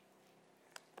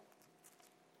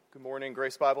Good morning,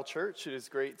 Grace Bible Church. It is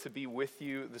great to be with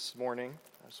you this morning.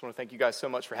 I just want to thank you guys so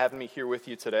much for having me here with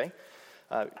you today.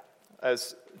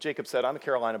 As Jacob said, I'm a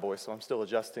Carolina boy, so I'm still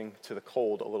adjusting to the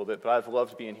cold a little bit, but I've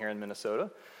loved being here in Minnesota.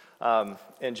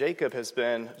 And Jacob has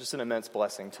been just an immense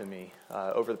blessing to me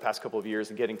over the past couple of years,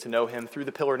 and getting to know him through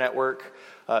the Pillar Network,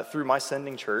 through my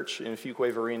sending church in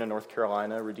Fuquay-Varina, North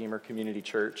Carolina, Redeemer Community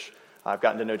Church. I've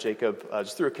gotten to know Jacob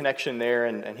just through a connection there,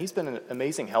 and he's been an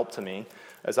amazing help to me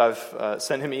as I've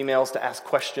sent him emails to ask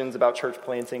questions about church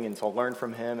planting and to learn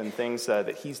from him and things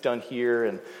that he's done here.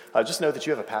 And just know that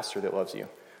you have a pastor that loves you.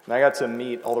 And I got to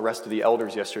meet all the rest of the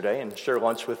elders yesterday and share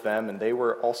lunch with them, and they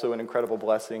were also an incredible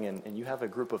blessing. And you have a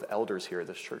group of elders here at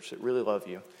this church that really love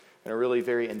you and are really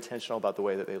very intentional about the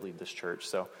way that they lead this church.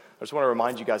 So I just want to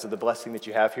remind you guys of the blessing that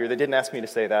you have here. They didn't ask me to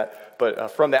say that, but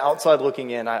from the outside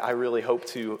looking in, I really hope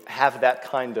to have that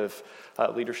kind of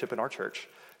leadership in our church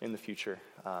in the future.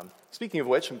 Speaking of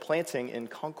which, I'm planting in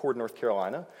Concord, North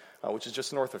Carolina, which is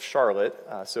just north of Charlotte.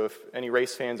 So if any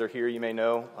race fans are here, you may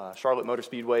know Charlotte Motor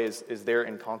Speedway is there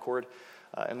in Concord.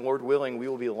 And Lord willing, we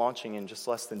will be launching in just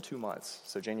less than 2 months.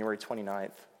 So January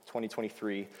 29th,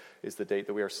 2023 is the date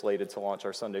that we are slated to launch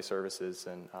our Sunday services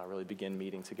and really begin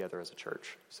meeting together as a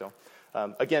church. So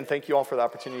again, thank you all for the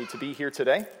opportunity to be here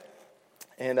today.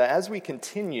 And as we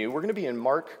continue, we're going to be in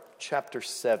Mark chapter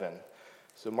 7.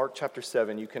 So Mark chapter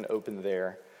 7, you can open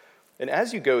there. And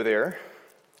as you go there,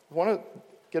 I want to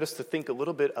get us to think a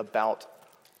little bit about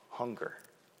hunger.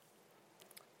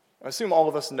 I assume all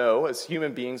of us know, as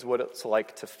human beings, what it's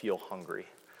like to feel hungry.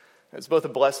 It's both a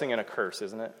blessing and a curse,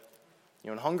 isn't it? You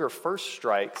know, when hunger first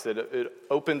strikes, it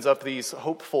opens up these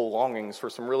hopeful longings for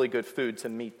some really good food to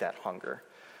meet that hunger,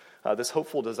 this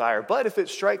hopeful desire. But if it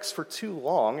strikes for too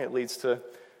long, it leads to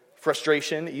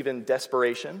frustration, even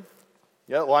desperation.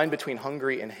 Yeah, the line between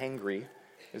hungry and hangry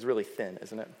is really thin,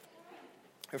 isn't it?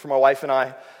 And for my wife and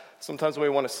I, sometimes when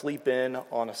we want to sleep in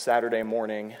on a Saturday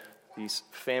morning, these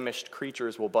famished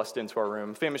creatures will bust into our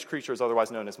room. Famished creatures,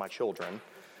 otherwise known as my children,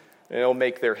 and it'll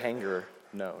make their hunger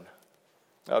known.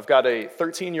 I've got a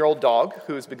 13-year-old dog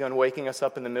who has begun waking us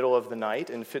up in the middle of the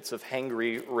night in fits of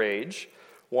hangry rage,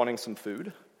 wanting some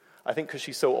food. I think because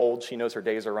she's so old, she knows her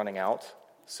days are running out,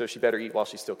 so she better eat while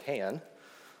she still can.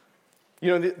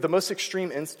 You know, the most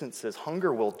extreme instances,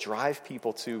 hunger will drive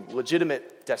people to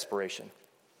legitimate desperation.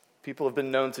 People have been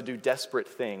known to do desperate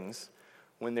things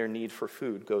when their need for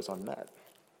food goes unmet.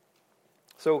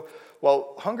 So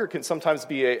while hunger can sometimes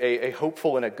be a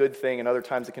hopeful and a good thing, and other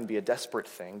times it can be a desperate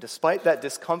thing, despite that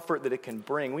discomfort that it can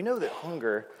bring, we know that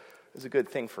hunger is a good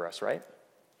thing for us, right?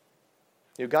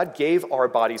 You know, God gave our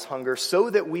bodies hunger so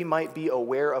that we might be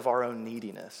aware of our own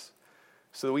neediness,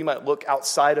 so that we might look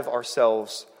outside of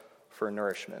ourselves for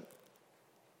nourishment.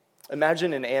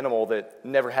 Imagine an animal that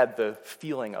never had the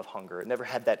feeling of hunger. It never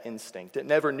had that instinct. It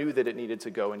never knew that it needed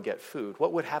to go and get food.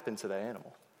 What would happen to that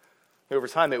animal? Over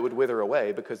time, it would wither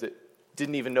away because it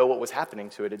didn't even know what was happening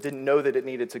to it. It didn't know that it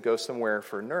needed to go somewhere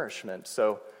for nourishment.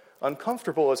 So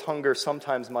uncomfortable as hunger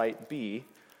sometimes might be,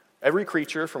 every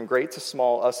creature, from great to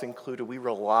small, us included, we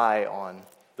rely on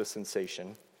the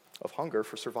sensation of hunger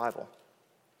for survival.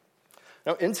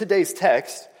 Now, in today's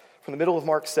text, from the middle of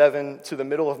Mark 7 to the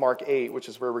middle of Mark 8, which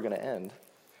is where we're going to end,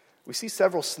 we see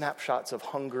several snapshots of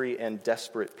hungry and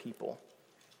desperate people.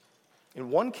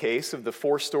 In one case of the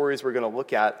 4 stories we're going to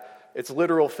look at, it's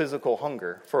literal physical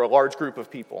hunger for a large group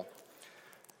of people.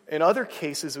 In other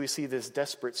cases, we see this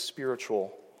desperate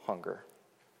spiritual hunger.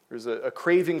 There's a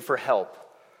craving for help.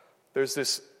 There's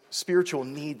this spiritual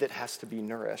need that has to be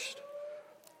nourished.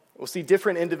 We'll see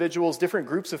different individuals, different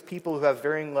groups of people who have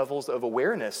varying levels of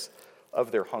awareness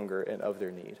of their hunger and of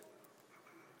their need.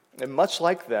 And much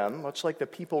like them, much like the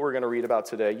people we're going to read about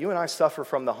today, you and I suffer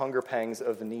from the hunger pangs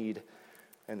of need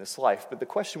in this life. But the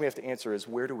question we have to answer is,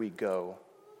 where do we go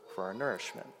for our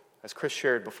nourishment? As Chris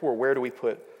shared before, where do we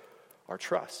put our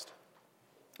trust?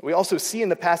 We also see in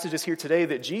the passages here today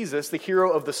that Jesus, the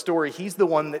hero of the story, he's the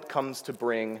one that comes to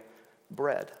bring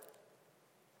bread.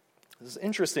 This is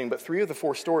interesting, but 3 of the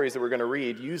 4 stories that we're going to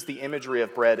read use the imagery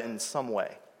of bread in some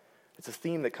way. It's a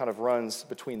theme that kind of runs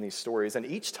between these stories. And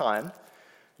each time,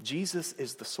 Jesus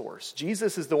is the source.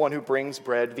 Jesus is the one who brings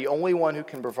bread, the only one who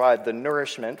can provide the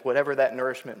nourishment, whatever that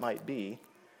nourishment might be,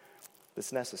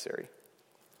 that's necessary.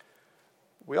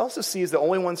 We also see is the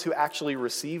only ones who actually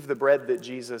receive the bread that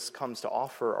Jesus comes to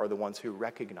offer are the ones who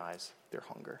recognize their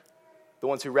hunger, the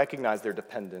ones who recognize their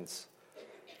dependence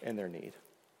and their need.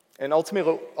 And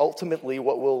ultimately,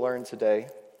 what we'll learn today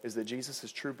is that Jesus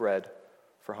is true bread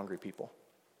for hungry people.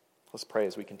 Let's pray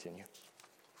as we continue.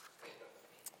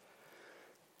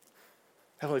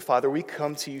 Heavenly Father, we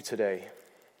come to you today,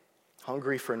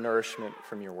 hungry for nourishment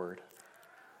from your word.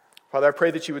 Father, I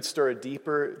pray that you would stir a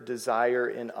deeper desire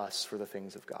in us for the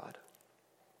things of God.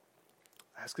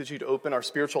 I ask that you'd open our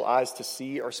spiritual eyes to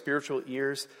see, our spiritual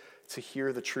ears to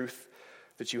hear the truth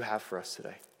that you have for us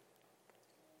today.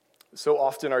 So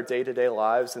often our day-to-day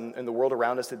lives and the world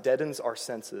around us, it deadens our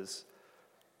senses,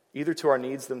 either to our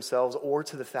needs themselves or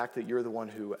to the fact that you're the one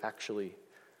who actually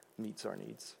meets our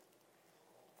needs.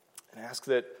 And I ask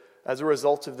that as a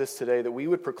result of this today, that we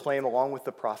would proclaim along with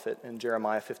the prophet in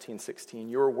Jeremiah 15:16,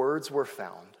 your words were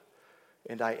found,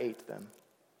 and I ate them,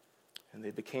 and they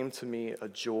became to me a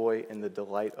joy and the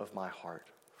delight of my heart.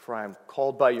 For I am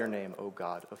called by your name, O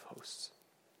God of hosts.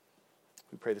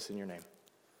 We pray this in your name.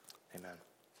 Amen.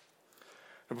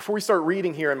 And before we start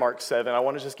reading here in Mark 7, I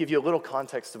want to just give you a little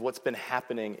context of what's been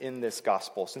happening in this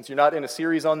gospel. Since you're not in a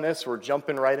series on this, we're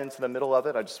jumping right into the middle of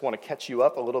it. I just want to catch you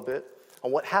up a little bit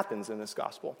on what happens in this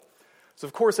gospel. So,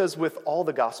 of course, as with all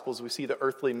the Gospels, we see the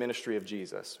earthly ministry of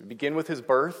Jesus. We begin with his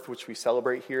birth, which we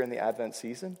celebrate here in the Advent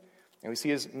season, and we see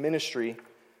his ministry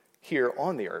here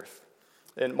on the earth.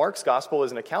 And Mark's Gospel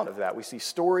is an account of that. We see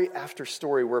story after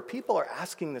story where people are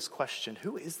asking this question,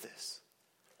 who is this?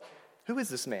 Who is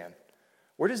this man?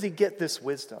 Where does he get this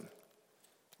wisdom?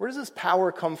 Where does this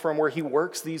power come from where he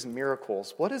works these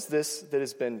miracles? What is this that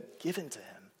has been given to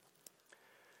him?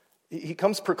 He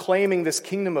comes proclaiming this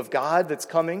kingdom of God that's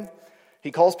coming. He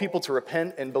calls people to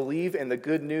repent and believe in the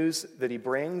good news that he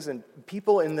brings. And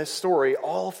people in this story,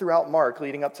 all throughout Mark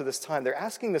leading up to this time, they're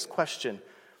asking this question,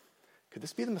 could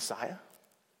this be the Messiah?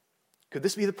 Could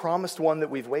this be the promised one that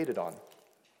we've waited on?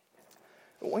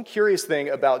 One curious thing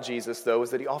about Jesus, though, is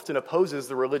that he often opposes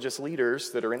the religious leaders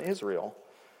that are in Israel.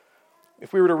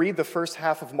 If we were to read the first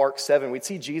half of Mark 7, we'd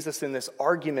see Jesus in this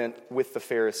argument with the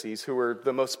Pharisees, who were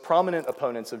the most prominent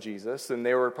opponents of Jesus, and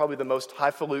they were probably the most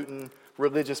highfalutin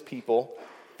religious people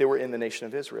that were in the nation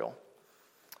of Israel.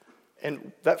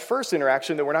 And that first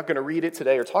interaction, that we're not going to read it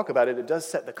today or talk about it, it does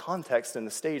set the context and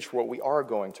the stage for what we are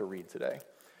going to read today.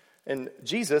 And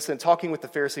Jesus, in talking with the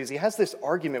Pharisees, he has this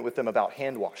argument with them about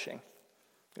hand washing.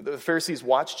 The Pharisees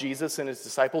watch Jesus and his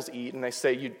disciples eat, and they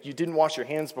say, you didn't wash your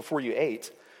hands before you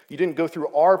ate. You didn't go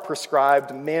through our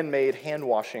prescribed, man-made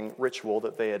hand-washing ritual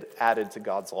that they had added to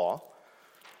God's law.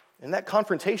 In that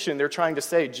confrontation, they're trying to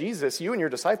say, Jesus, you and your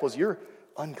disciples, you're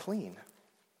unclean.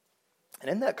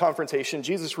 And in that confrontation,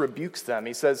 Jesus rebukes them.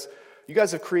 He says, you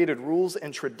guys have created rules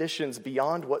and traditions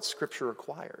beyond what Scripture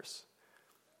requires.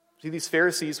 See, these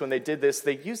Pharisees, when they did this,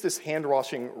 they used this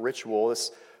hand-washing ritual,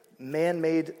 this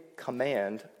man-made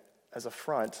command, as a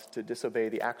front to disobey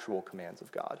the actual commands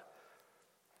of God.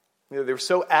 They were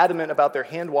so adamant about their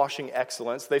hand-washing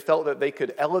excellence, they felt that they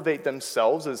could elevate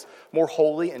themselves as more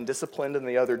holy and disciplined than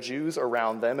the other Jews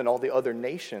around them and all the other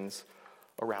nations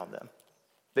around them.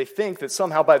 They think that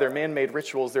somehow by their man-made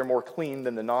rituals, they're more clean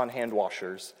than the non-hand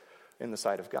washers in the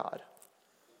sight of God.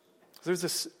 So there's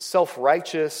this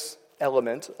self-righteous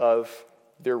element of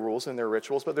their rules and their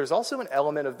rituals, but there's also an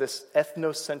element of this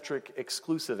ethnocentric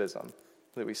exclusivism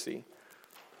that we see.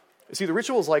 You see, the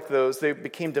rituals like those, they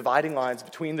became dividing lines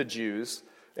between the Jews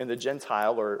and the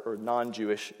Gentile or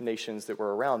non-Jewish nations that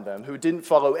were around them who didn't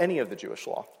follow any of the Jewish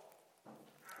law.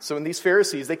 So when these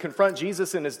Pharisees, they confront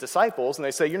Jesus and his disciples, and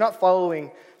they say, you're not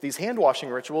following these hand-washing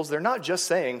rituals. They're not just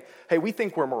saying, hey, we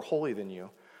think we're more holy than you.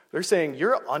 They're saying,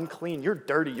 you're unclean, you're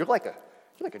dirty, you're like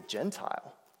a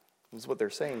Gentile. This is what they're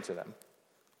saying to them.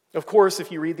 Of course,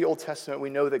 if you read the Old Testament, we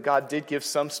know that God did give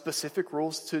some specific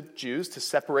rules to Jews to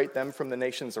separate them from the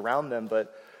nations around them,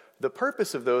 but the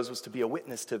purpose of those was to be a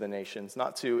witness to the nations,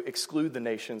 not to exclude the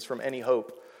nations from any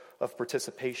hope of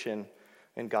participation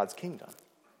in God's kingdom.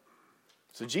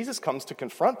 So Jesus comes to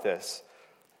confront this,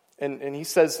 and he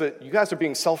says that you guys are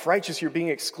being self-righteous, you're being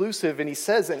exclusive, and he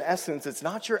says, in essence, it's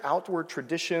not your outward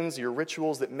traditions, your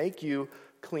rituals that make you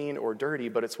clean or dirty,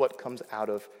 but it's what comes out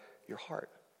of your heart.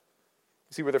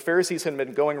 You see, where the Pharisees had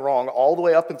been going wrong all the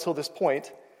way up until this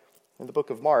point in the book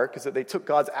of Mark is that they took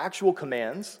God's actual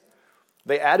commands,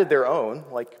 they added their own,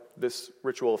 like this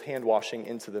ritual of hand washing,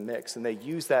 into the mix, and they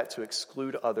used that to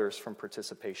exclude others from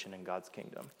participation in God's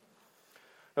kingdom.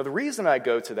 Now, the reason I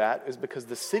go to that is because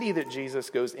the city that Jesus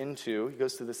goes into, he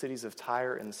goes to the cities of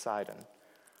Tyre and Sidon,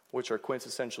 which are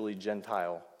quintessentially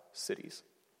Gentile cities.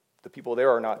 The people there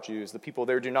are not Jews. The people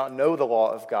there do not know the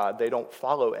law of God. They don't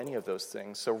follow any of those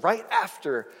things. So right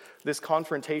after this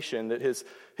confrontation that his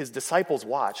disciples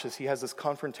watch, as he has this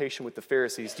confrontation with the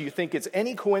Pharisees, do you think it's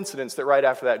any coincidence that right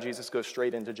after that Jesus goes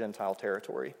straight into Gentile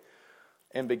territory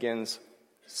and begins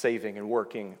saving and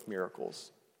working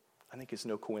miracles? I think it's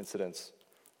no coincidence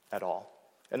at all.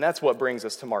 And that's what brings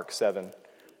us to Mark 7,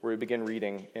 where we begin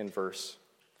reading in verse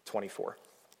 24.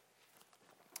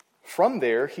 From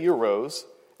there he arose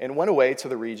and went away to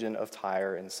the region of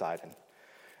Tyre and Sidon.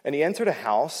 And he entered a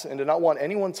house and did not want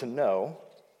anyone to know,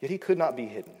 yet he could not be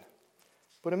hidden.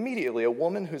 But immediately a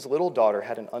woman whose little daughter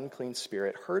had an unclean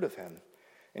spirit heard of him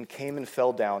and came and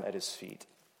fell down at his feet.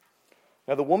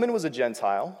 Now the woman was a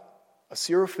Gentile, a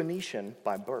Syrophoenician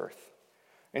by birth,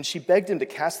 and she begged him to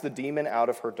cast the demon out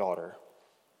of her daughter.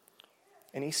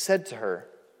 And he said to her,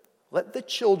 "Let the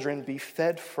children be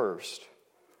fed first,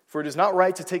 for it is not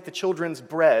right to take the children's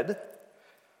bread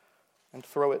and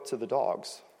throw it to the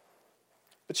dogs."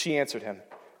 But she answered him,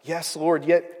 "Yes, Lord,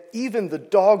 yet even the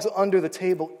dogs under the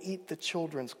table eat the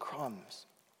children's crumbs."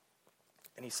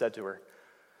 And he said to her,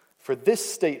 "For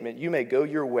this statement you may go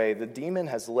your way. The demon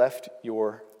has left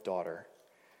your daughter."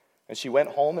 And she went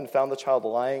home and found the child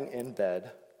lying in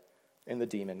bed and the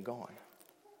demon gone.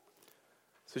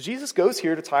 So Jesus goes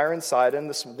here to Tyre and Sidon.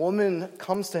 This woman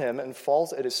comes to him and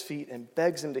falls at his feet and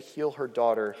begs him to heal her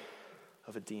daughter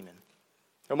of a demon.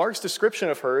 Now, Mark's description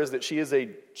of her is that she is a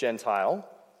Gentile,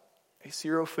 a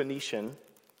Syrophoenician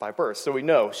by birth. So we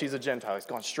know she's a Gentile. He's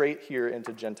gone straight here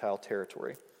into Gentile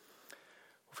territory.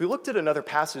 If we looked at another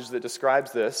passage that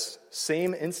describes this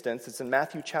same instance, it's in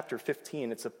Matthew chapter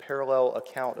 15. It's a parallel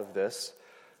account of this.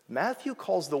 Matthew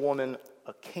calls the woman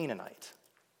a Canaanite.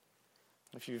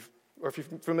 If you're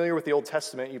familiar with the Old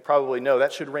Testament, you probably know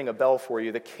that should ring a bell for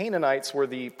you. The Canaanites were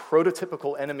the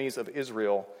prototypical enemies of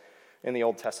Israel in the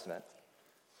Old Testament.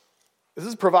 This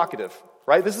is provocative,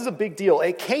 right? This is a big deal.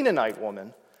 A Canaanite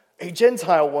woman, a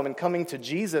Gentile woman coming to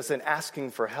Jesus and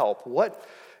asking for help. What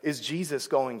is Jesus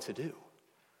going to do?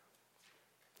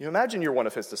 You imagine you're one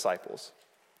of his disciples.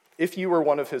 If you were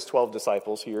one of his 12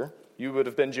 disciples here, you would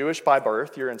have been Jewish by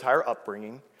birth, your entire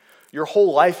upbringing. Your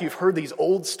whole life you've heard these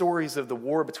old stories of the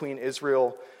war between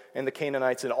Israel and the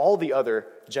Canaanites and all the other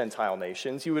Gentile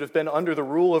nations. You would have been under the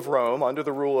rule of Rome, under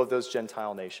the rule of those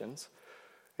Gentile nations.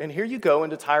 And here you go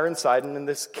into Tyre and Sidon, and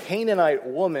this Canaanite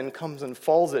woman comes and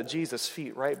falls at Jesus'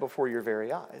 feet right before your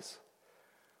very eyes.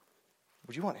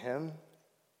 Would you want him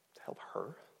to help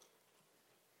her?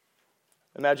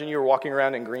 Imagine you were walking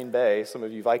around in Green Bay, some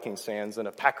of you Vikings fans, and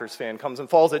a Packers fan comes and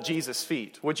falls at Jesus'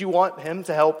 feet. Would you want him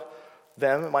to help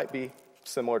them? It might be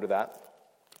similar to that.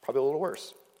 Probably a little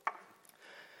worse.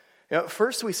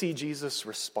 First we see Jesus'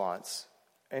 response,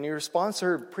 and he responds to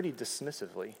her pretty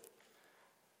dismissively.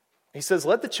 He says,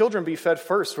 "Let the children be fed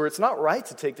first, for it's not right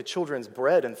to take the children's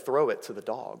bread and throw it to the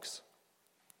dogs."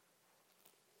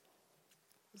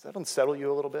 Does that unsettle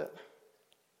you a little bit?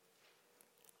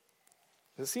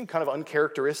 Does it seem kind of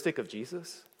uncharacteristic of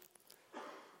Jesus?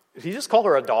 Did he just call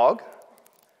her a dog?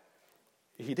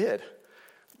 He did.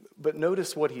 But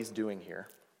notice what he's doing here.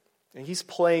 And he's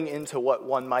playing into what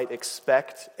one might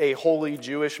expect a holy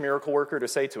Jewish miracle worker to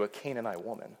say to a Canaanite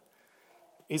woman.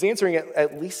 He's answering it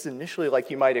at least initially like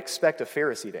you might expect a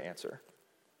Pharisee to answer.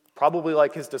 Probably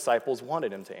like his disciples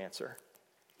wanted him to answer.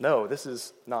 No, this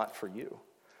is not for you.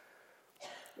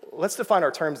 Let's define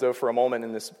our terms, though, for a moment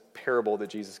in this parable that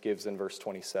Jesus gives in verse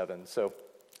 27. So,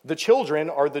 the children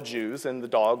are the Jews and the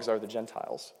dogs are the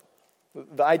Gentiles.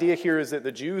 The idea here is that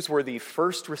the Jews were the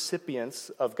first recipients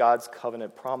of God's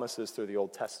covenant promises through the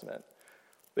Old Testament.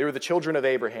 They were the children of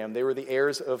Abraham. They were the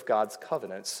heirs of God's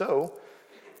covenant. So,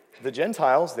 the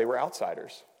Gentiles, they were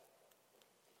outsiders.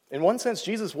 In one sense,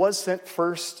 Jesus was sent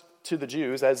first to the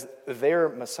Jews as their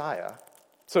Messiah.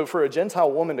 So for a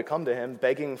Gentile woman to come to him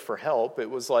begging for help, it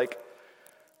was like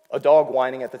a dog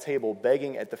whining at the table,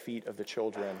 begging at the feet of the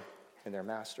children and their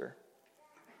master.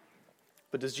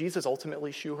 But does Jesus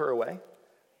ultimately shoo her away?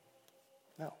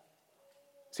 No.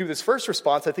 See, with his first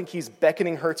response, I think he's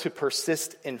beckoning her to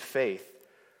persist in faith.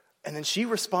 And then she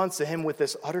responds to him with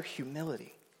this utter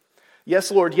humility. "Yes,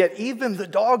 Lord, yet even the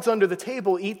dogs under the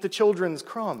table eat the children's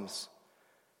crumbs."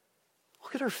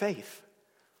 Look at her faith.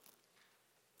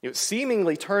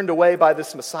 Seemingly turned away by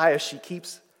this Messiah, she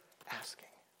keeps asking.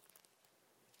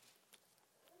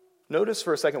 Notice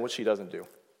for a second what she doesn't do.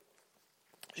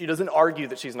 She doesn't argue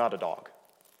that she's not a dog.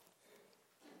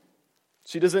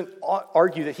 She doesn't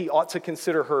argue that he ought to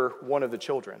consider her one of the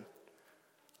children.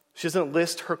 She doesn't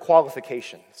list her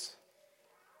qualifications.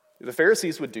 The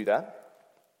Pharisees would do that.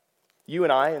 You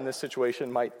and I in this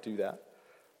situation might do that,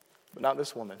 but not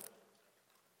this woman.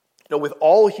 No, with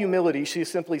all humility, she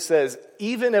simply says,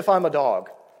 even if I'm a dog,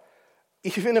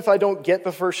 even if I don't get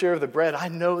the first share of the bread, I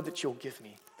know that you'll give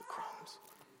me the crumbs.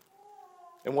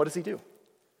 And what does he do?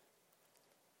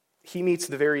 He meets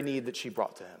the very need that she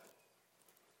brought to him.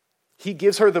 He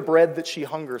gives her the bread that she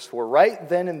hungers for. Right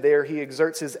then and there, he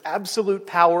exerts his absolute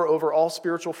power over all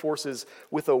spiritual forces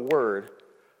with a word.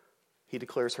 He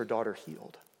declares her daughter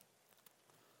healed.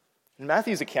 In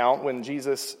Matthew's account, when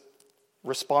Jesus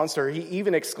responds to her. He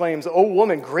even exclaims, "O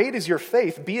woman, great is your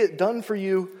faith. Be it done for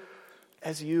you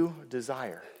as you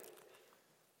desire."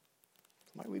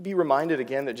 Might we be reminded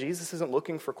again that Jesus isn't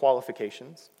looking for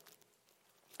qualifications.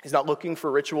 He's not looking for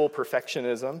ritual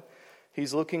perfectionism.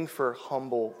 He's looking for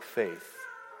humble faith.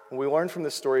 What we learn from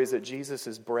this story is that Jesus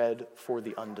is bread for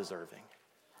the undeserving.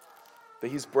 That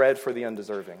he's bread for the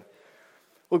undeserving.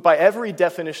 Look, by every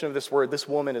definition of this word, this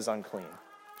woman is unclean.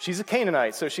 She's a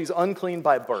Canaanite, so she's unclean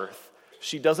by birth.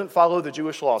 She doesn't follow the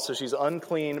Jewish law, so she's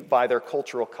unclean by their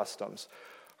cultural customs.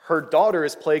 Her daughter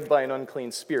is plagued by an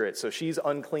unclean spirit, so she's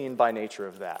unclean by nature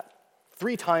of that.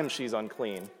 3 times she's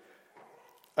unclean.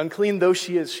 Unclean though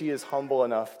she is humble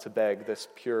enough to beg this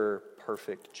pure,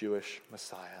 perfect Jewish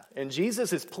Messiah. And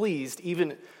Jesus is pleased,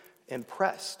 even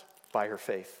impressed by her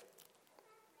faith.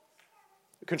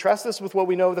 Contrast this with what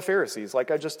we know of the Pharisees,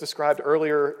 like I just described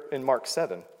earlier in Mark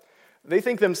 7. They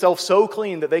think themselves so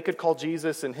clean that they could call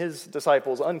Jesus and his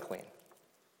disciples unclean.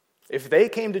 If they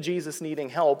came to Jesus needing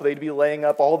help, they'd be laying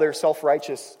up all their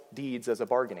self-righteous deeds as a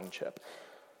bargaining chip.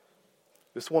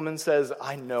 This woman says,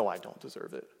 "I know I don't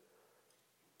deserve it.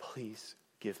 Please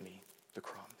give me the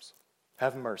crumbs.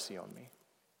 Have mercy on me."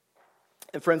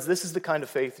 And friends, this is the kind of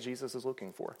faith Jesus is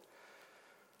looking for.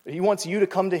 He wants you to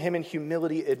come to him in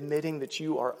humility, admitting that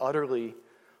you are utterly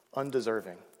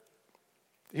undeserving.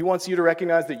 He wants you to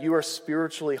recognize that you are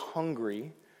spiritually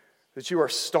hungry, that you are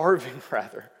starving,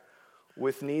 rather,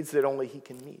 with needs that only he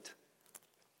can meet.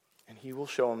 And he will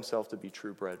show himself to be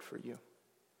true bread for you.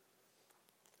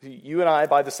 You and I,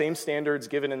 by the same standards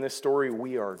given in this story,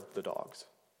 we are the dogs,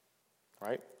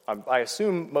 right? I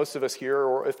assume most of us here,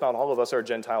 or if not all of us, are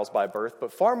Gentiles by birth,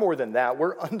 but far more than that,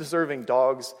 we're undeserving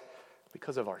dogs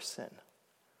because of our sin.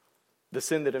 The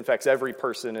sin that infects every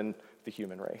person in the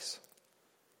human race.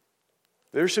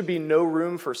 There should be no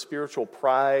room for spiritual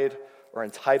pride or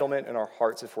entitlement in our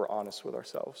hearts if we're honest with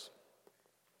ourselves.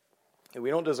 And we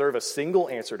don't deserve a single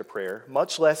answer to prayer,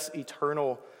 much less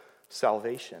eternal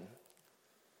salvation.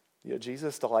 Yet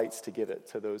Jesus delights to give it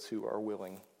to those who are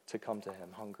willing to come to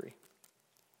him hungry,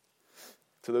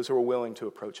 to those who are willing to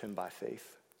approach him by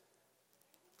faith.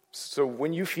 So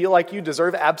when you feel like you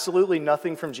deserve absolutely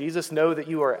nothing from Jesus, know that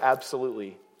you are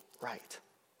absolutely right.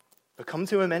 But come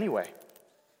to him anyway.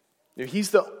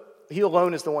 He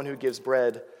alone is the one who gives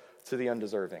bread to the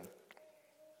undeserving.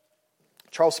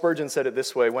 Charles Spurgeon said it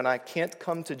this way: "When I can't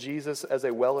come to Jesus as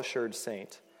a well-assured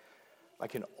saint, I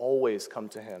can always come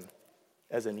to him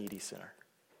as a needy sinner."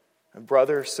 And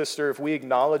brother, sister, if we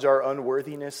acknowledge our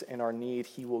unworthiness and our need,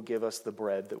 he will give us the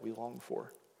bread that we long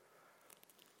for.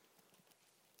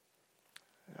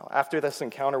 Now, after this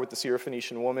encounter with the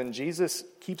Syrophoenician woman, Jesus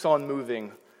keeps on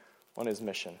moving on his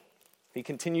mission. He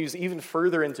continues even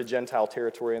further into Gentile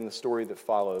territory in the story that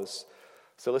follows.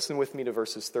 So listen with me to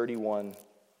verses 31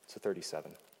 to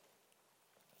 37.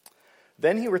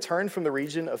 "Then he returned from the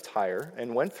region of Tyre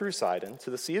and went through Sidon to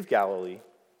the Sea of Galilee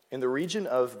in the region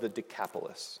of the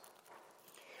Decapolis.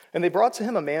 And they brought to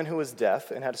him a man who was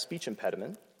deaf and had a speech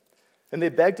impediment, and they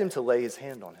begged him to lay his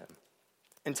hand on him.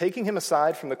 And taking him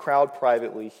aside from the crowd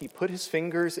privately, he put his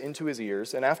fingers into his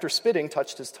ears, and after spitting,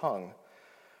 touched his tongue.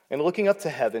 And looking up to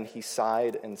heaven, he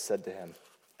sighed and said to him,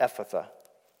 'Ephphatha,'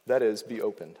 that is, be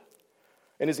opened.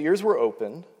 And his ears were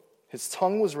opened, his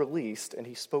tongue was released, and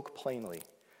he spoke plainly.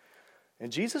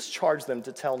 And Jesus charged them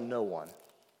to tell no one.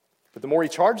 But the more he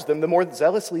charged them, the more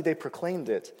zealously they proclaimed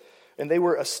it. And they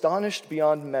were astonished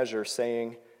beyond measure,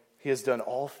 saying, 'He has done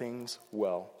all things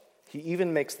well. He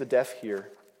even makes the deaf hear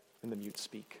and the mute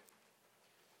speak.'"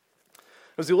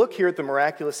 As we look here at the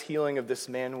miraculous healing of this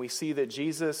man, we see that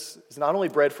Jesus is not only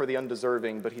bread for the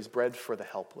undeserving, but he's bread for the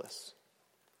helpless.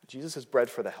 Jesus is bread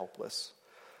for the helpless.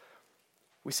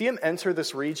 We see him enter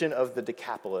this region of the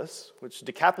Decapolis, which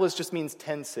Decapolis just means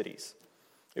 10 cities.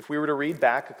 If we were to read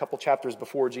back a couple chapters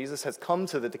before, Jesus has come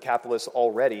to the Decapolis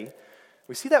already.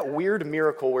 We see that weird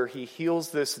miracle where he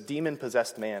heals this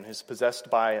demon-possessed man who's possessed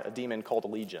by a demon called a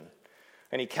legion.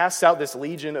 And he casts out this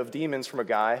legion of demons from a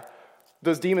guy.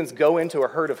 Those demons go into a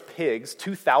herd of pigs,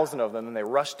 2,000 of them, and they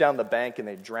rush down the bank and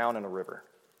they drown in a river.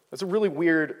 That's a really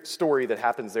weird story that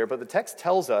happens there, but the text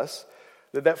tells us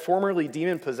that formerly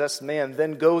demon-possessed man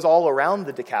then goes all around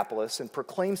the Decapolis and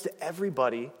proclaims to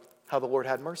everybody how the Lord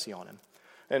had mercy on him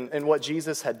and what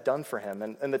Jesus had done for him.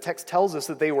 And the text tells us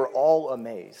that they were all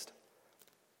amazed.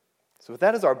 So with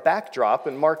that as our backdrop,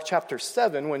 in Mark chapter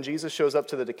 7, when Jesus shows up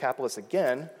to the Decapolis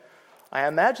again, I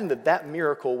imagine that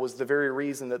miracle was the very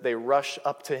reason that they rush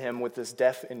up to him with this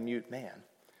deaf and mute man.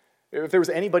 If there was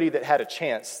anybody that had a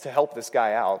chance to help this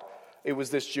guy out, it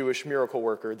was this Jewish miracle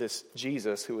worker, this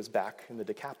Jesus, who was back in the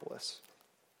Decapolis.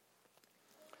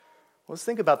 Let's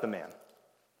think about the man.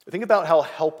 Think about how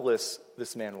helpless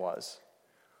this man was.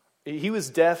 He was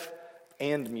deaf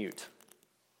and mute.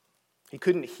 He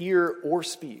couldn't hear or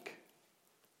speak.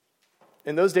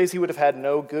 In those days, he would have had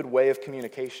no good way of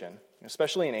communication,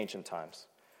 especially in ancient times.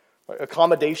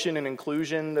 Accommodation and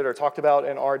inclusion that are talked about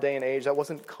in our day and age, that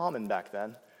wasn't common back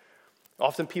then.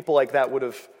 Often people like that would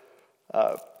have,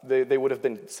 they would have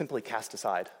been simply cast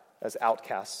aside as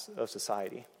outcasts of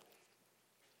society.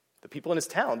 The people in his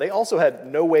town, they also had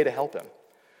no way to help him.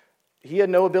 He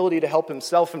had no ability to help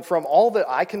himself, and from all that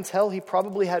I can tell, he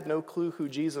probably had no clue who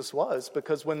Jesus was,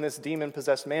 because when this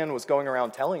demon-possessed man was going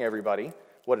around telling everybody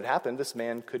what had happened, this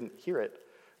man couldn't hear it,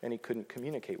 and he couldn't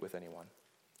communicate with anyone.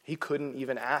 He couldn't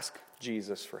even ask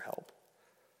Jesus for help.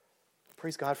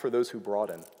 Praise God for those who brought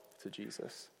him to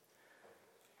Jesus.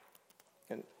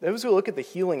 And those who look at the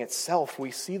healing itself,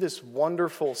 we see this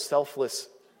wonderful, selfless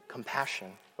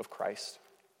compassion of Christ.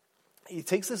 He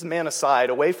takes this man aside,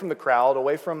 away from the crowd,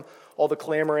 away from all the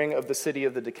clamoring of the city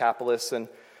of the Decapolis, and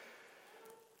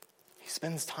he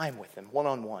spends time with him,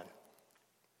 one-on-one.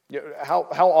 How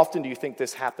often do you think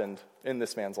this happened in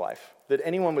this man's life? That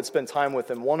anyone would spend time with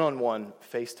him one-on-one,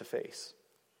 face-to-face?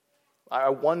 I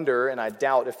wonder, and I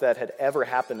doubt if that had ever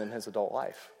happened in his adult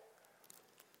life.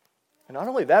 And not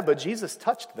only that, but Jesus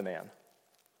touched the man.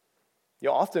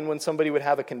 Often when somebody would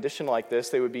have a condition like this,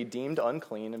 they would be deemed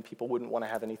unclean, and people wouldn't want to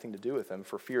have anything to do with them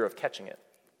for fear of catching it.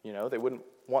 They wouldn't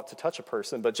want to touch a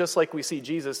person. But just like we see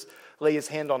Jesus lay his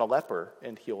hand on a leper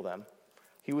and heal them,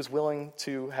 he was willing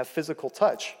to have physical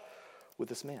touch with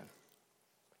this man.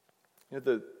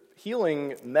 The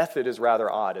healing method is rather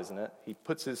odd, isn't it? He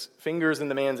puts his fingers in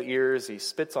the man's ears, he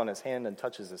spits on his hand and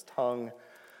touches his tongue.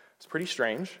 It's pretty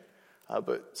strange.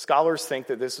 But scholars think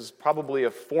that this is probably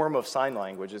a form of sign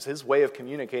language. It's his way of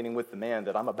communicating with the man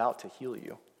that I'm about to heal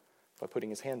you by putting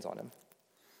his hands on him.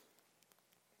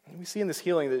 And we see in this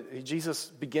healing that Jesus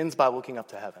begins by looking up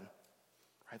to heaven.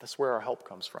 Right? That's where our help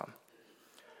comes from.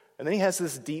 And then he has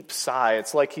this deep sigh.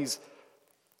 It's like he's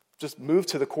just moved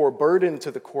to the core, burdened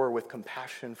to the core with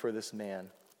compassion for this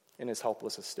man in his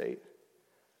helpless estate.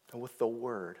 And with the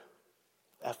word,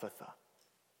 Ephphatha,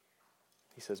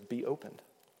 he says, be opened.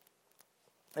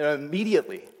 And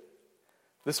immediately,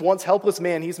 this once helpless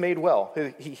man, he's made well.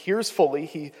 He hears fully,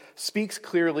 he speaks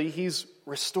clearly, he's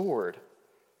restored.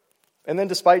 And then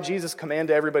despite Jesus' command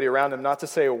to everybody around him not to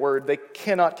say a word, they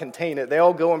cannot contain it. They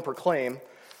all go and proclaim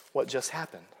what just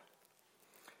happened.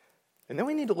 And then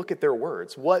we need to look at their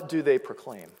words. What do they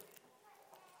proclaim?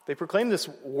 They proclaim this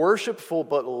worshipful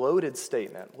but loaded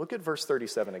statement. Look at verse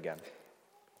 37 again.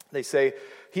 They say,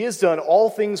 he has done all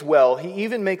things well. He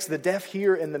even makes the deaf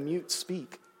hear and the mute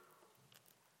speak.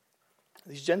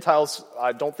 These Gentiles,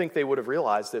 I don't think they would have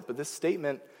realized it, but this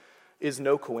statement is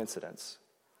no coincidence.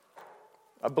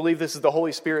 I believe this is the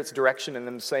Holy Spirit's direction in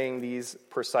them saying these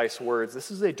precise words.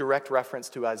 This is a direct reference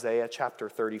to Isaiah chapter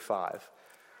 35,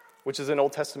 which is an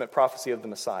Old Testament prophecy of the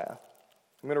Messiah.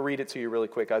 I'm going to read it to you really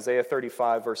quick. Isaiah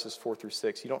 35, verses 4 through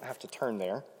 6. You don't have to turn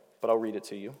there, but I'll read it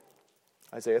to you.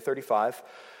 Isaiah 35.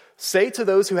 Say to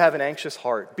those who have an anxious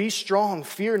heart, be strong,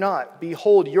 fear not.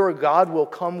 Behold, your God will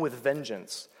come with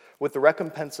vengeance, with the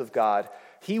recompense of God.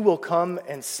 He will come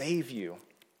and save you.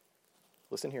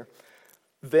 Listen here.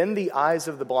 Then the eyes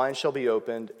of the blind shall be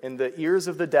opened, and the ears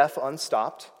of the deaf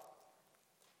unstopped.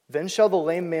 Then shall the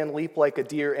lame man leap like a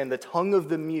deer, and the tongue of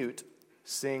the mute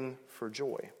sing for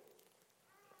joy.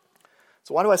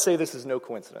 So why do I say this is no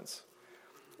coincidence?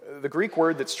 The Greek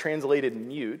word that's translated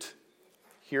mute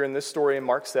here in this story in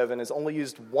Mark 7 is only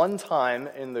used one time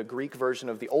in the Greek version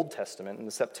of the Old Testament, in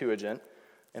the Septuagint,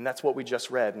 and that's what we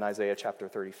just read in Isaiah chapter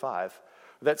 35.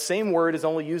 That same word is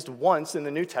only used once in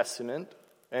the New Testament,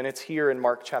 and it's here in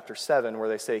Mark chapter 7 where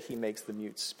they say he makes the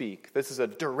mute speak. This is a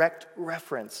direct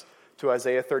reference to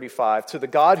Isaiah 35, to the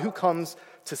God who comes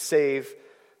to save,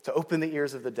 to open the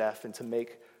ears of the deaf, and to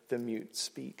make the mute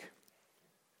speak.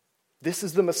 This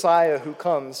is the Messiah who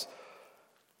comes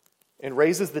and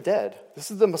raises the dead. This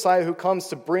is the Messiah who comes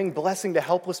to bring blessing to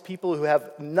helpless people who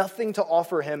have nothing to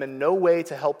offer him and no way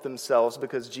to help themselves,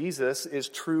 because Jesus is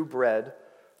true bread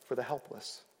for the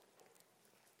helpless.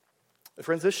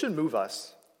 Friends, this should move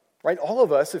us, right? All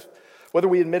of us, whether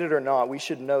we admit it or not, we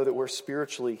should know that we're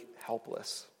spiritually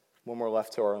helpless when we're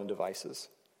left to our own devices.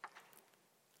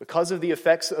 Because of the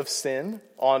effects of sin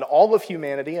on all of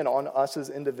humanity and on us as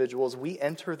individuals, we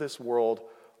enter this world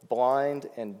blind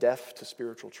and deaf to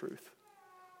spiritual truth.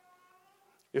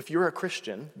 If you're a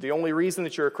Christian, the only reason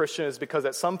that you're a Christian is because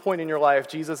at some point in your life,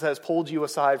 Jesus has pulled you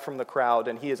aside from the crowd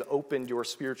and he has opened your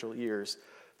spiritual ears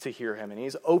to hear him. And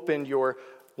he's opened your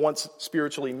once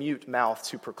spiritually mute mouth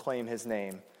to proclaim his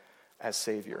name as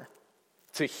Savior.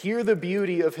 to hear the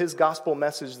beauty of his gospel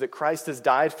message that Christ has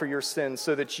died for your sins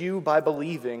so that you, by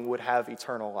believing, would have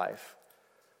eternal life.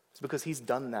 It's because he's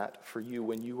done that for you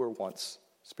when you were once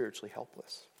spiritually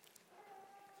helpless.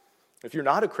 If you're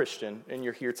not a Christian and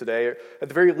you're here today, or at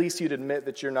the very least you'd admit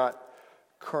that you're not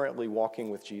currently walking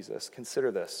with Jesus,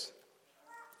 consider this.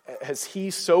 Has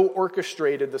he so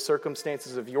orchestrated the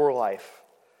circumstances of your life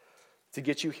to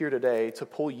get you here today, to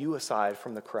pull you aside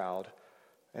from the crowd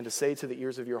and to say to the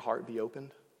ears of your heart, be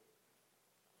opened?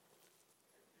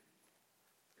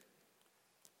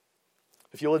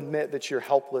 If you'll admit that you're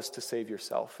helpless to save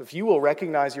yourself, if you will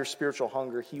recognize your spiritual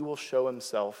hunger, he will show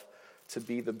himself to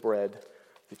be the bread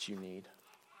that you need.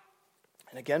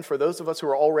 And again, for those of us who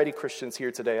are already Christians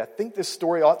here today, I think this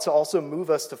story ought to also move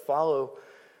us to follow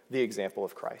the example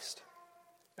of Christ.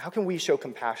 How can we show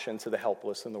compassion to the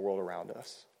helpless in the world around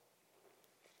us?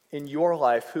 In your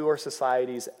life, who are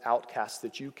society's outcasts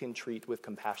that you can treat with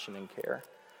compassion and care,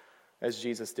 as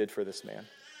Jesus did for this man?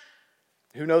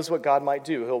 Who knows what God might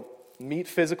do? He'll meet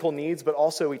physical needs, but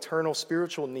also eternal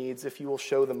spiritual needs if you will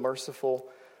show the merciful,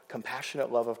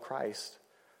 compassionate love of Christ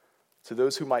to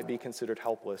those who might be considered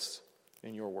helpless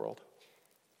in your world.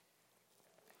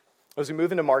 As we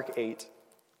move into Mark 8,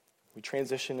 we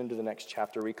transition into the next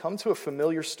chapter. We come to a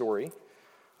familiar story.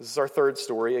 This is our third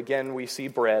story. Again, we see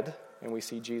bread, and we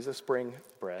see Jesus bring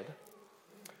bread.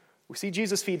 We see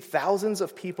Jesus feed thousands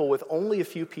of people with only a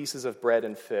few pieces of bread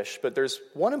and fish, but there's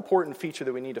one important feature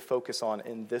that we need to focus on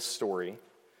in this story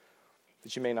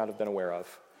that you may not have been aware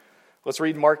of. Let's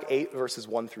read Mark 8, verses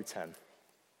 1 through 10.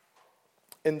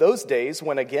 In those days,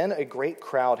 when again a great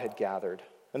crowd had gathered,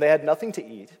 and they had nothing to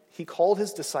eat, he called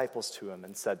his disciples to him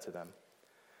and said to them,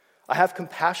 I have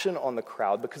compassion on the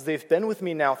crowd because they've been with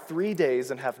me now 3 days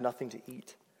and have nothing to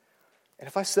eat. And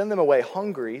if I send them away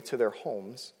hungry to their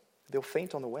homes, they'll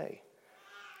faint on the way.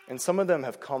 And some of them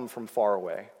have come from far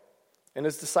away. And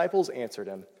his disciples answered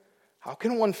him, how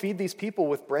can one feed these people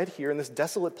with bread here in this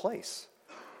desolate place?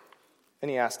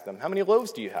 And he asked them, how many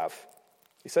loaves do you have?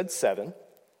 He said 7.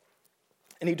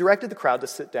 And he directed the crowd to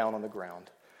sit down on the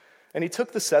ground. And he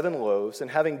took the 7 loaves, and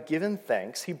having given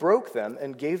thanks, he broke them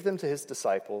and gave them to his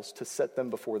disciples to set them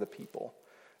before the people.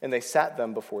 And they sat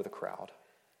them before the crowd.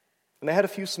 And they had a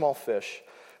few small fish.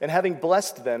 And having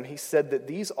blessed them, he said that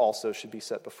these also should be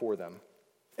set before them.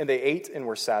 And they ate and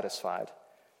were satisfied.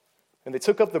 And they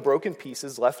took up the broken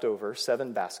pieces left over,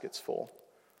 7 baskets full.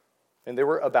 And there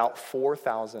were about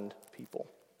 4,000 people.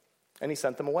 And he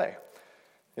sent them away.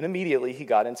 And immediately he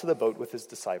got into the boat with his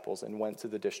disciples and went to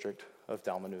the district of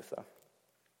Dalmanutha.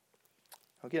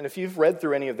 Again, if you've read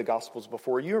through any of the Gospels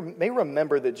before, you may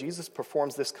remember that Jesus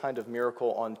performs this kind of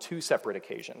miracle on 2 separate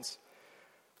occasions.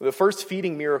 The first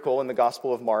feeding miracle in the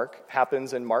Gospel of Mark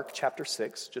happens in Mark chapter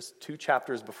 6, just 2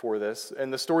 chapters before this,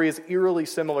 and the story is eerily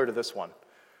similar to this one.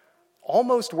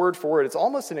 Almost word for word, it's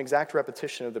almost an exact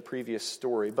repetition of the previous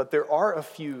story, but there are a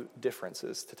few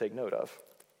differences to take note of.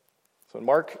 So in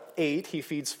Mark 8, he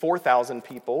feeds 4,000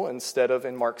 people, instead of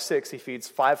in Mark 6, he feeds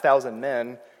 5,000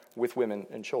 men with women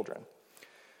and children.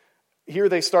 Here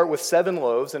they start with 7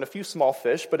 loaves and a few small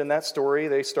fish, but in that story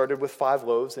they started with 5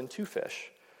 loaves and 2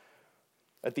 fish.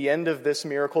 At the end of this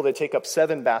miracle, they take up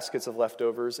 7 baskets of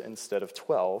leftovers instead of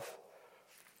 12.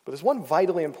 But there's one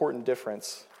vitally important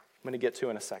difference I'm going to get to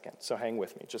in a second, so hang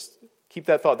with me. Just keep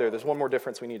that thought there. There's one more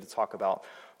difference we need to talk about.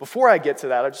 Before I get to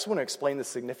that, I just want to explain the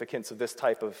significance of this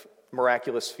type of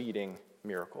miraculous feeding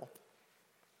miracle.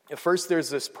 At first, there's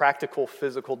this practical,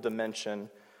 physical dimension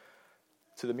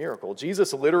to the miracle.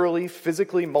 Jesus literally,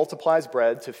 physically multiplies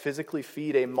bread to physically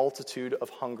feed a multitude of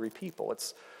hungry people.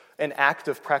 It's an act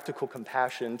of practical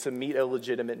compassion to meet a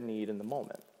legitimate need in the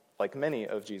moment, like many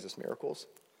of Jesus' miracles.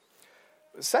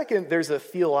 Second, there's a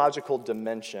theological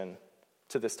dimension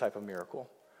to this type of miracle.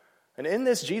 And in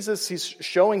this, Jesus, he's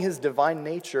showing his divine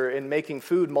nature in making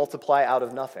food multiply out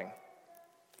of nothing.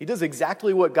 He does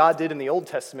exactly what God did in the Old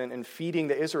Testament in feeding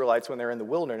the Israelites when they're in the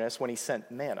wilderness when he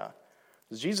sent manna.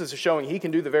 Jesus is showing he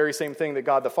can do the very same thing that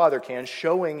God the Father can,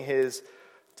 showing his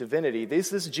divinity.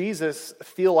 This is Jesus'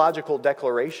 theological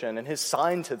declaration and his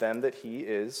sign to them that he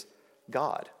is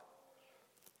God.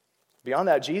 Beyond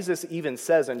that, Jesus even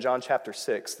says in John chapter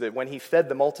 6 that when he fed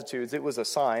the multitudes, it was a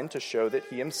sign to show that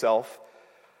he himself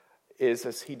is,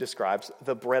 as he describes,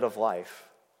 the bread of life.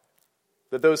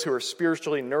 That those who are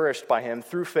spiritually nourished by him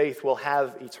through faith will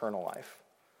have eternal life.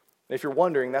 If you're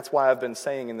wondering, that's why I've been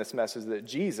saying in this message that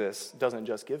Jesus doesn't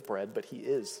just give bread, but he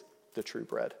is the true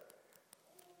bread.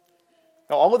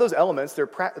 Now, all of those elements, they're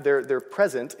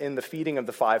present in the feeding of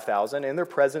the 5,000, and they're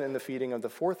present in the feeding of the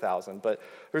 4,000. But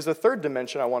there's a third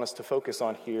dimension I want us to focus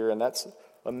on here, and that's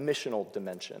a missional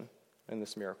dimension in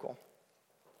this miracle.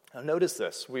 Now notice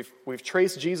this. We've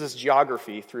traced Jesus'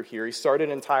 geography through here. He started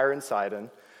in Tyre and Sidon.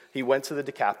 He went to the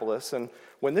Decapolis. And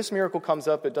when this miracle comes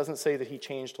up, it doesn't say that he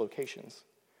changed locations.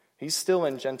 He's still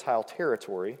in Gentile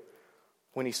territory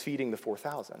when he's feeding the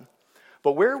 4,000.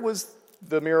 But where was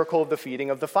the miracle of the feeding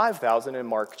of the 5,000 in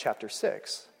Mark chapter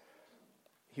 6?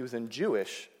 He was in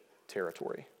Jewish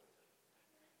territory.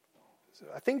 So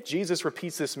I think Jesus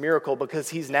repeats this miracle because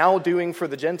he's now doing for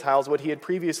the Gentiles what he had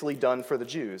previously done for the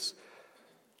Jews.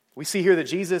 We see here that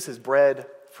Jesus is bread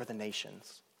for the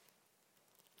nations.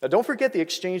 Now don't forget the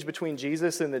exchange between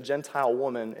Jesus and the Gentile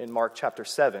woman in Mark chapter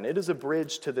 7. It is a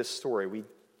bridge to this story. We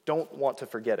don't want to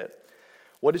forget it.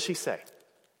 What did she say?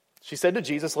 She said to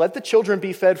Jesus, "Let the children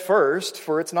be fed first,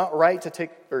 for it's not right to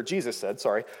take," or Jesus said,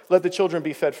 "Let the children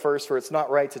be fed first, for it's not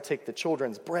right to take the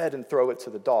children's bread and throw it to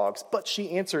the dogs." But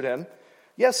she answered him,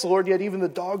 "Yes, Lord, yet even the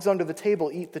dogs under the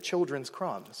table eat the children's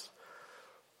crumbs."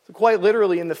 So quite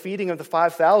literally, in the feeding of the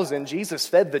 5,000, Jesus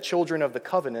fed the children of the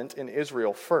covenant in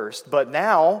Israel first. But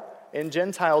now, in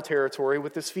Gentile territory,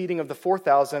 with this feeding of the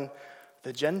 4,000,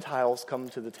 the Gentiles come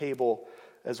to the table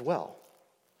as well.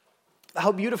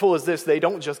 How beautiful is this? They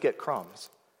don't just get crumbs.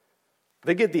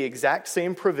 They get the exact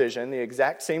same provision, the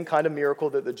exact same kind of miracle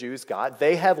that the Jews got.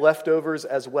 They have leftovers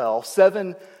as well,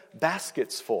 7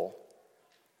 baskets full.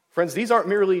 Friends, these aren't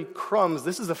merely crumbs.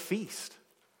 This is a feast.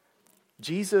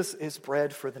 Jesus is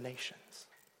bread for the nations.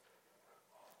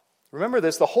 Remember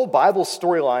this, the whole Bible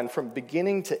storyline from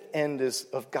beginning to end is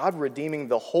of God redeeming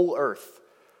the whole earth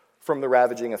from the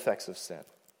ravaging effects of sin.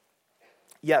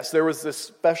 Yes, there was this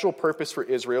special purpose for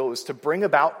Israel. It was to bring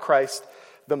about Christ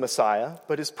the Messiah,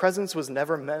 but his presence was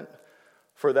never meant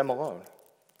for them alone.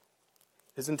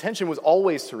 His intention was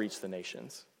always to reach the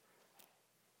nations.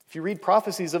 If you read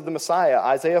prophecies of the Messiah,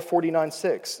 Isaiah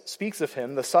 49:6 speaks of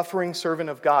him, the suffering servant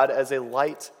of God, as a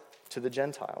light to the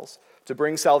Gentiles, to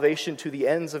bring salvation to the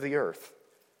ends of the earth.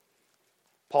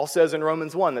 Paul says in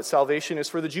Romans 1 that salvation is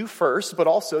for the Jew first, but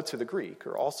also to the Greek,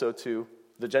 or also to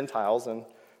the Gentiles and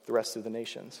the rest of the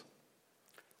nations.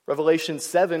 Revelation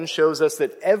 7 shows us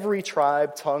that every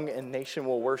tribe, tongue, and nation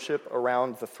will worship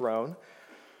around the throne.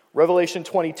 Revelation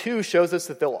 22 shows us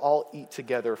that they'll all eat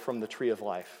together from the tree of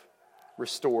life,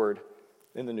 restored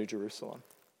in the New Jerusalem.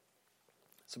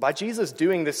 So by Jesus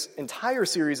doing this entire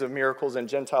series of miracles in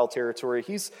Gentile territory,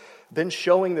 he's been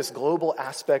showing this global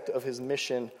aspect of his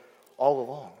mission all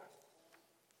along.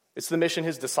 It's the mission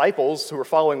his disciples who are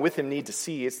following with him need to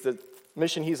see. It's the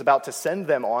mission he's about to send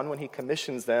them on when he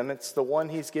commissions them. It's the one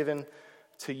he's given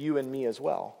to you and me as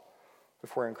well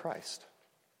if we're in Christ.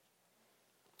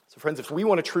 So friends, if we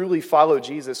want to truly follow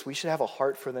Jesus, we should have a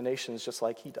heart for the nations just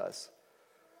like he does.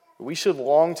 We should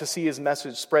long to see his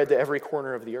message spread to every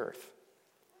corner of the earth.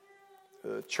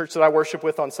 The church that I worship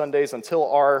with on Sundays, until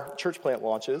our church plant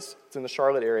launches, it's in the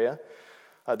Charlotte area,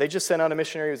 they just sent out a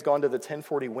missionary who's gone to the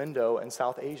 1040 window in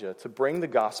South Asia to bring the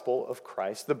gospel of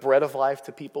Christ, the bread of life,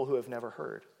 to people who have never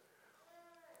heard.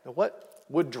 Now, what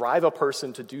would drive a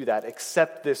person to do that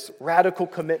except this radical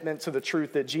commitment to the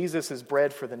truth that Jesus is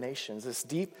bread for the nations, this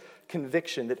deep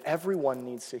conviction that everyone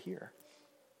needs to hear?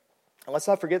 And let's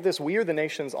not forget this, we are the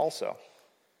nations also,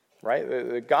 right?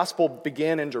 The gospel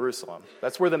began in Jerusalem.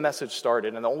 That's where the message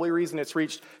started. And the only reason it's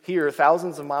reached here,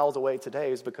 thousands of miles away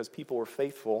today, is because people were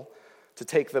faithful to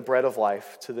take the bread of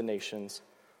life to the nations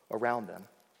around them.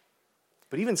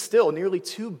 But even still, nearly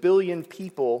 2 billion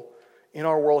people in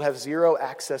our world have zero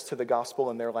access to the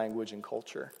gospel in their language and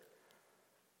culture.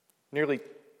 Nearly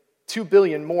 2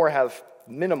 billion more have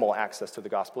minimal access to the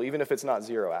gospel, even if it's not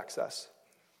zero access.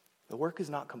 The work is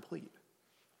not complete.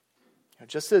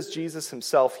 Just as Jesus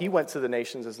himself, he went to the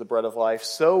nations as the bread of life,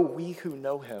 so we who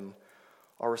know him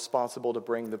are responsible to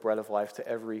bring the bread of life to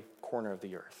every corner of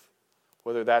the earth.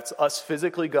 Whether that's us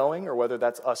physically going, or whether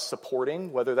that's us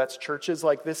supporting, whether that's churches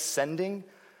like this sending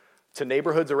to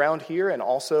neighborhoods around here and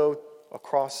also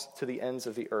across to the ends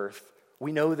of the earth,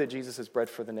 we know that Jesus is bread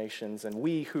for the nations, and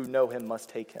we who know him must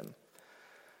take him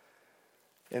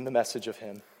in the message of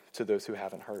him to those who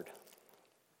haven't heard.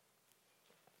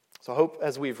 So I hope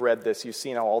as we've read this, you've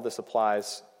seen how all this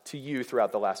applies to you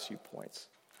throughout the last few points.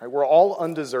 Right? We're all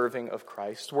undeserving of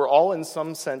Christ. We're all in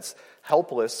some sense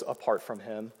helpless apart from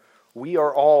him. We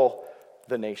are all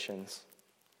the nations.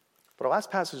 But our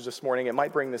last passage this morning, it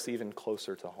might bring this even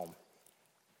closer to home.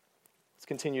 Let's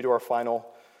continue to our final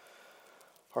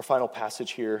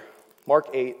passage here. Mark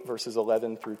 8, verses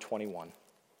 11 through 21.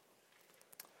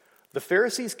 The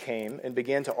Pharisees came and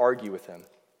began to argue with him,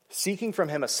 seeking from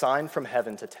him a sign from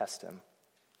heaven to test him.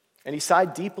 And he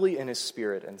sighed deeply in his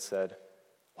spirit and said,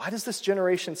 "Why does this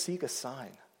generation seek a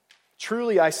sign?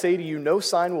 Truly I say to you, no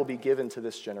sign will be given to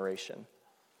this generation."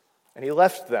 And he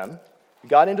left them He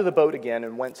got into the boat again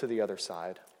and went to the other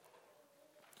side.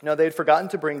 Now they had forgotten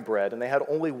to bring bread, and they had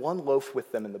only one loaf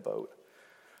with them in the boat.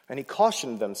 And he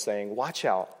cautioned them, saying, "Watch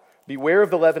out, beware of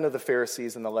the leaven of the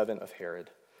Pharisees and the leaven of Herod."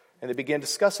 And they began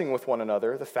discussing with one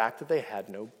another the fact that they had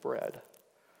no bread.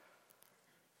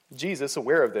 Jesus,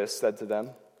 aware of this, said to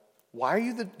them, "Why are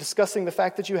you discussing the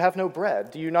fact that you have no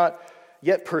bread? Do you not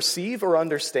yet perceive or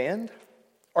understand?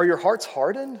 Are your hearts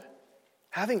hardened?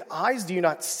 Having eyes, do you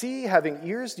not see? Having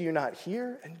ears, do you not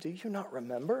hear? And do you not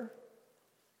remember?"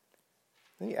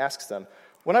 Then he asks them,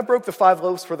 "When I broke the 5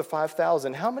 loaves for the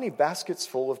 5,000, how many baskets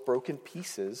full of broken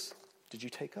pieces did you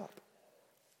take up?"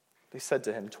 They said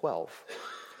to him, 12.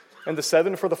 "And the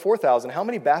 7 for the 4,000, how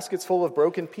many baskets full of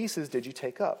broken pieces did you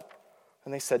take up?"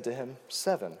 And they said to him,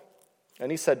 7.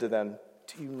 And he said to them,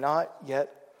 "Do you not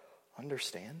yet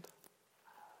understand?"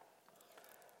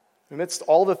 Amidst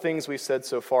all the things we've said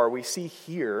so far, we see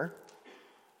here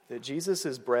that Jesus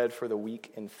is bread for the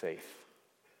weak in faith.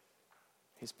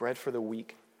 He's bread for the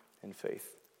weak in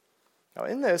faith. Now,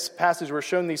 in this passage, we're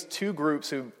shown these two groups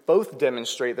who both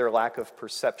demonstrate their lack of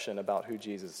perception about who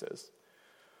Jesus is.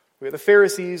 We have the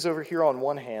Pharisees over here on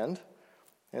one hand,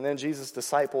 and then Jesus'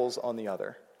 disciples on the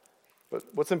other. But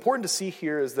what's important to see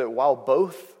here is that while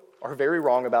both are very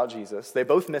wrong about Jesus, they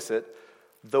both miss it,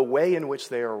 the way in which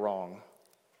they are wrong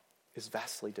is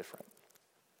vastly different.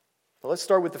 But let's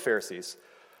start with the Pharisees.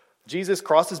 Jesus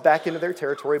crosses back into their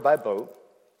territory by boat,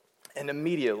 and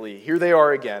immediately, here they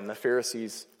are again, the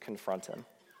Pharisees confront him.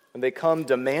 And they come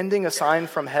demanding a sign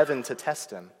from heaven to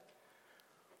test him.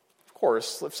 Of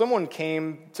course, if someone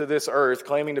came to this earth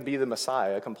claiming to be the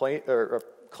Messiah,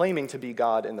 claiming to be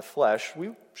God in the flesh,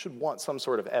 we should want some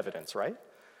sort of evidence, right?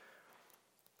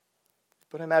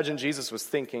 But I imagine Jesus was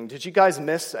thinking, did you guys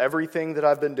miss everything that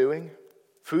I've been doing?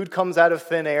 Food comes out of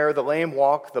thin air, the lame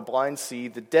walk, the blind see,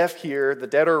 the deaf hear, the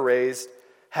dead are raised.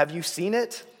 Have you seen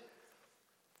it?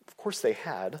 Of course they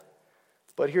had,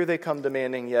 but here they come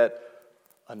demanding yet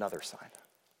another sign.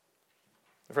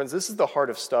 Friends, this is the heart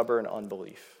of stubborn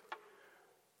unbelief.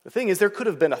 The thing is, there could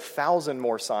have been 1,000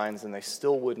 more signs and they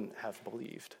still wouldn't have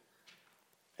believed.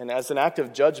 And as an act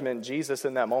of judgment, Jesus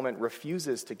in that moment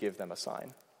refuses to give them a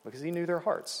sign because he knew their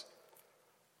hearts.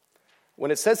 When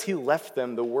it says he left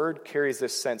them, the word carries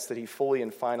this sense that he fully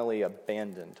and finally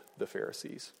abandoned the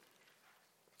Pharisees.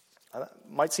 That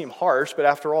might seem harsh, but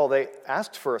after all, they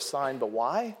asked for a sign, but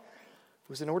why? It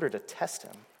was in order to test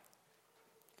him.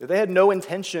 They had no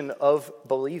intention of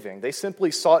believing. They simply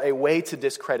sought a way to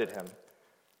discredit him.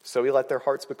 So he let their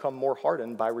hearts become more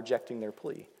hardened by rejecting their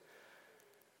plea.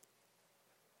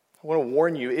 I want to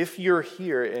warn you, if you're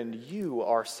here and you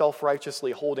are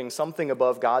self-righteously holding something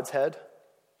above God's head,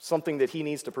 something that he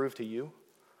needs to prove to you,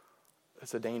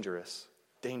 it's a dangerous,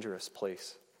 dangerous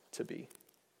place to be.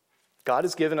 God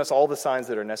has given us all the signs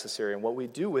that are necessary, and what we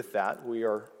do with that, we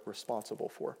are responsible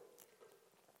for.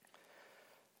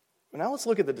 Now let's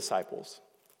look at the disciples.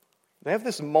 They have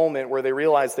this moment where they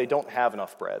realize they don't have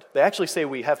enough bread. They actually say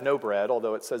we have no bread,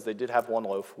 although it says they did have one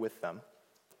loaf with them.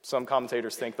 Some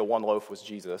commentators think the one loaf was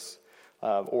Jesus,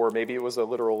 or maybe it was a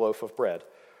literal loaf of bread.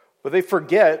 But they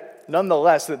forget,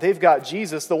 nonetheless, that they've got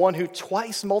Jesus, the one who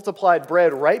twice multiplied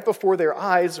bread right before their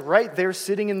eyes, right there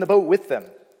sitting in the boat with them.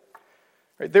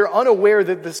 Right? They're unaware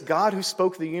that this God who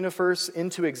spoke the universe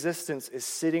into existence is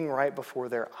sitting right before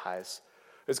their eyes.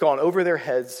 It's gone over their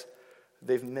heads.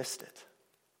 They've missed it.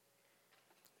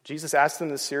 Jesus asked them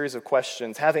this series of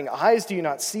questions. Having eyes, do you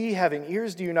not see? Having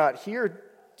ears, do you not hear?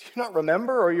 Do you not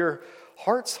remember? Are your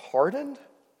hearts hardened?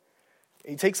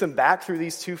 He takes them back through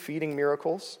these 2 feeding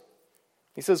miracles.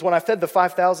 He says, when I fed the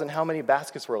 5,000, how many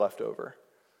baskets were left over?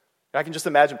 And I can just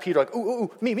imagine Peter like, ooh,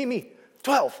 me,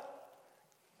 12.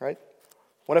 Right?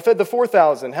 When I fed the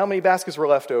 4,000, how many baskets were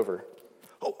left over?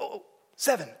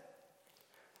 7.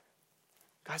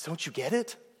 Guys, don't you get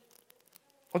it?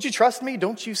 Don't you trust me?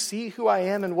 Don't you see who I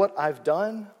am and what I've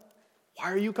done?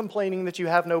 Why are you complaining that you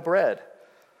have no bread?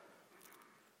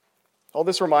 All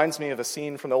this reminds me of a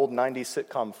scene from the old 90s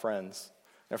sitcom Friends.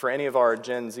 Now, for any of our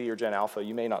Gen Z or Gen Alpha,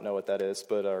 you may not know what that is,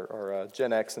 but our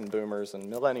Gen X and Boomers and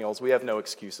Millennials, we have no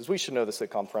excuses. We should know the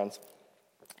sitcom Friends.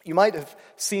 You might have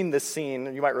seen this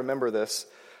scene, you might remember this.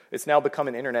 It's now become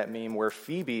an internet meme where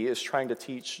Phoebe is trying to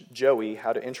teach Joey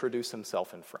how to introduce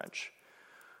himself in French.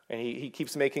 And he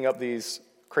keeps making up these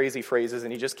crazy phrases,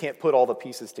 and he just can't put all the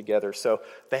pieces together. So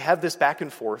they have this back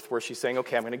and forth where she's saying,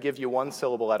 okay, I'm going to give you one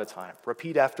syllable at a time.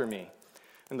 Repeat after me.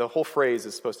 And the whole phrase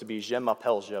is supposed to be, Je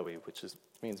m'appelle Joey, which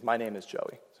means my name is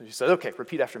Joey. So she says, okay,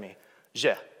 repeat after me.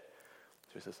 Je.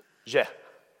 She says, Je.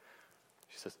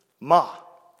 She says, Ma.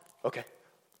 Okay,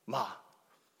 Ma.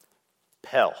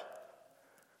 Pelle.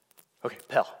 Okay,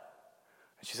 Pelle.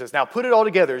 And she says, now put it all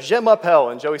together. Je m'appelle.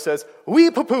 And Joey says, oui,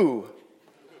 poo-poo.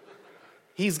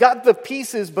 He's got the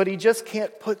pieces, but he just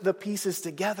can't put the pieces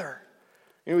together.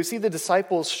 We see the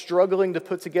disciples struggling to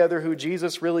put together who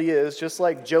Jesus really is, just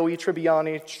like Joey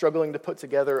Tribbiani struggling to put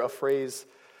together a phrase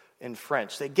in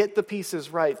French. They get the pieces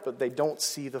right, but they don't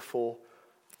see the full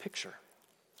picture.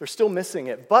 They're still missing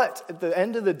it. But at the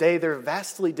end of the day, they're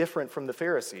vastly different from the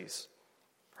Pharisees,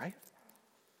 right?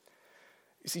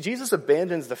 You see, Jesus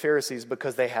abandons the Pharisees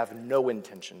because they have no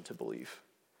intention to believe.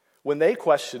 When they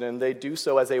question him, they do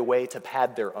so as a way to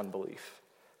pad their unbelief.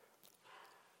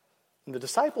 And the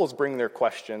disciples bring their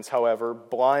questions, however,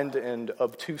 blind and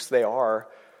obtuse they are,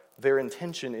 their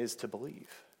intention is to believe.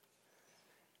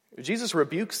 Jesus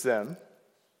rebukes them,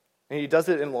 and he does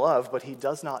it in love, but he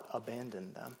does not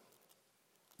abandon them.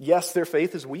 Yes, their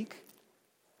faith is weak.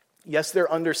 Yes, their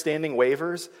understanding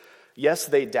wavers. Yes,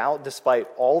 they doubt despite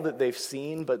all that they've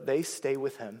seen, but they stay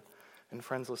with him. And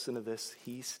friends, listen to this.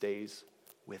 He stays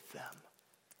with them,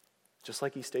 just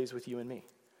like he stays with you and me.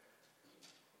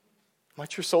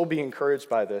 Let your soul be encouraged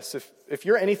by this. If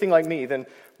you're anything like me, then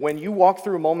when you walk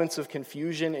through moments of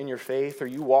confusion in your faith, or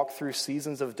you walk through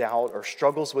seasons of doubt or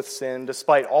struggles with sin,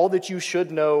 despite all that you should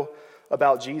know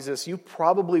about Jesus, you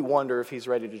probably wonder if he's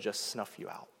ready to just snuff you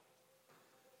out.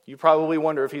 You probably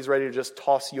wonder if he's ready to just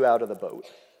toss you out of the boat.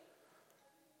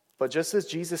 But just as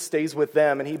Jesus stays with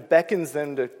them and he beckons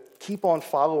them to keep on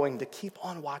following, to keep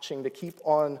on watching, to keep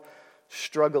on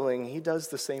struggling, he does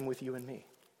the same with you and me.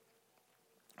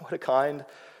 What a kind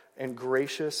and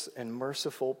gracious and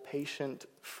merciful, patient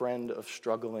friend of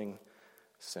struggling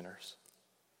sinners.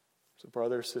 So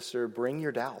brother, sister, bring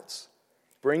your doubts,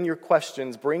 bring your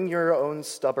questions, bring your own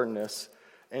stubbornness,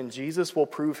 and Jesus will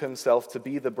prove himself to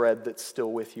be the bread that's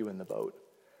still with you in the boat,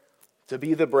 to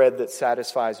be the bread that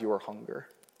satisfies your hunger.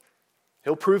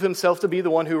 He'll prove himself to be the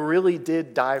one who really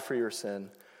did die for your sin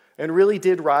and really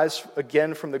did rise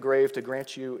again from the grave to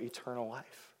grant you eternal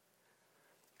life.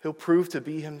 He'll prove to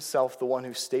be himself the one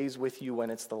who stays with you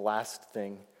when it's the last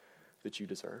thing that you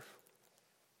deserve.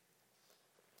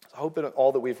 I hope in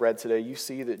all that we've read today, you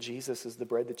see that Jesus is the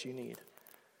bread that you need.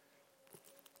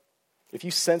 If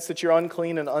you sense that you're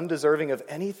unclean and undeserving of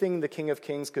anything the King of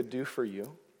Kings could do for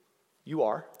you, you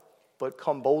are, but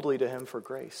come boldly to him for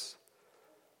grace.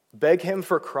 Beg him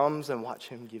for crumbs and watch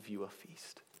him give you a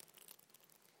feast.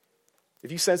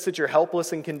 If you sense that you're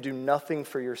helpless and can do nothing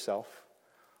for yourself,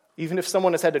 even if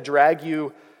someone has had to drag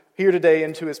you here today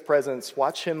into his presence,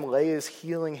 watch him lay his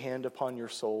healing hand upon your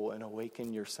soul and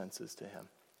awaken your senses to him.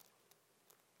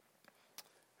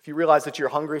 If you realize that you're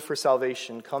hungry for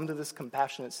salvation, come to this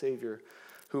compassionate Savior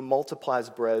who multiplies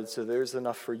bread so there's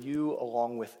enough for you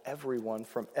along with everyone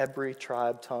from every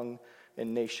tribe, tongue,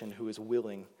 and nation who is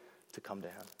willing to come to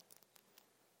him.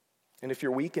 And if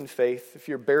you're weak in faith, if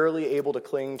you're barely able to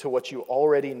cling to what you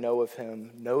already know of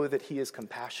him, know that he is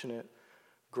compassionate,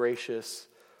 gracious,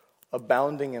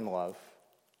 abounding in love.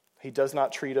 He does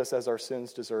not treat us as our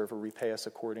sins deserve or repay us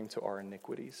according to our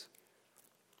iniquities.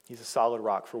 He's a solid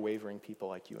rock for wavering people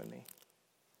like you and me.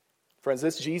 Friends,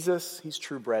 this Jesus, he's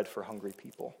true bread for hungry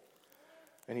people.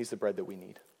 And he's the bread that we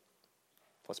need.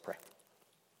 Let's pray.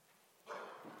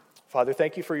 Father,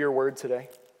 thank you for your word today.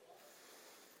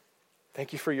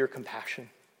 Thank you for your compassion,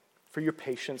 for your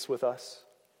patience with us,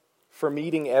 for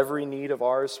meeting every need of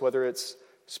ours, whether it's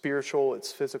spiritual,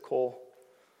 it's physical.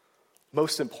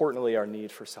 Most importantly, our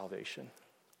need for salvation.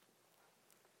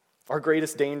 Our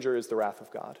greatest danger is the wrath of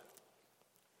God.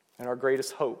 And our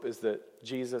greatest hope is that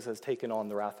Jesus has taken on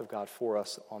the wrath of God for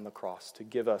us on the cross to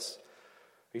give us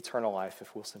eternal life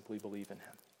if we'll simply believe in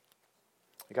him.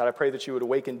 God, I pray that you would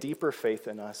awaken deeper faith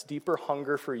in us, deeper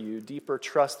hunger for you, deeper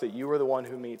trust that you are the one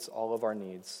who meets all of our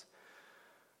needs.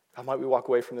 God, might we walk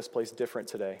away from this place different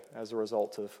today as a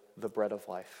result of the bread of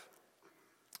life.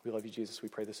 We love you, Jesus. We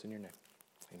pray this in your name.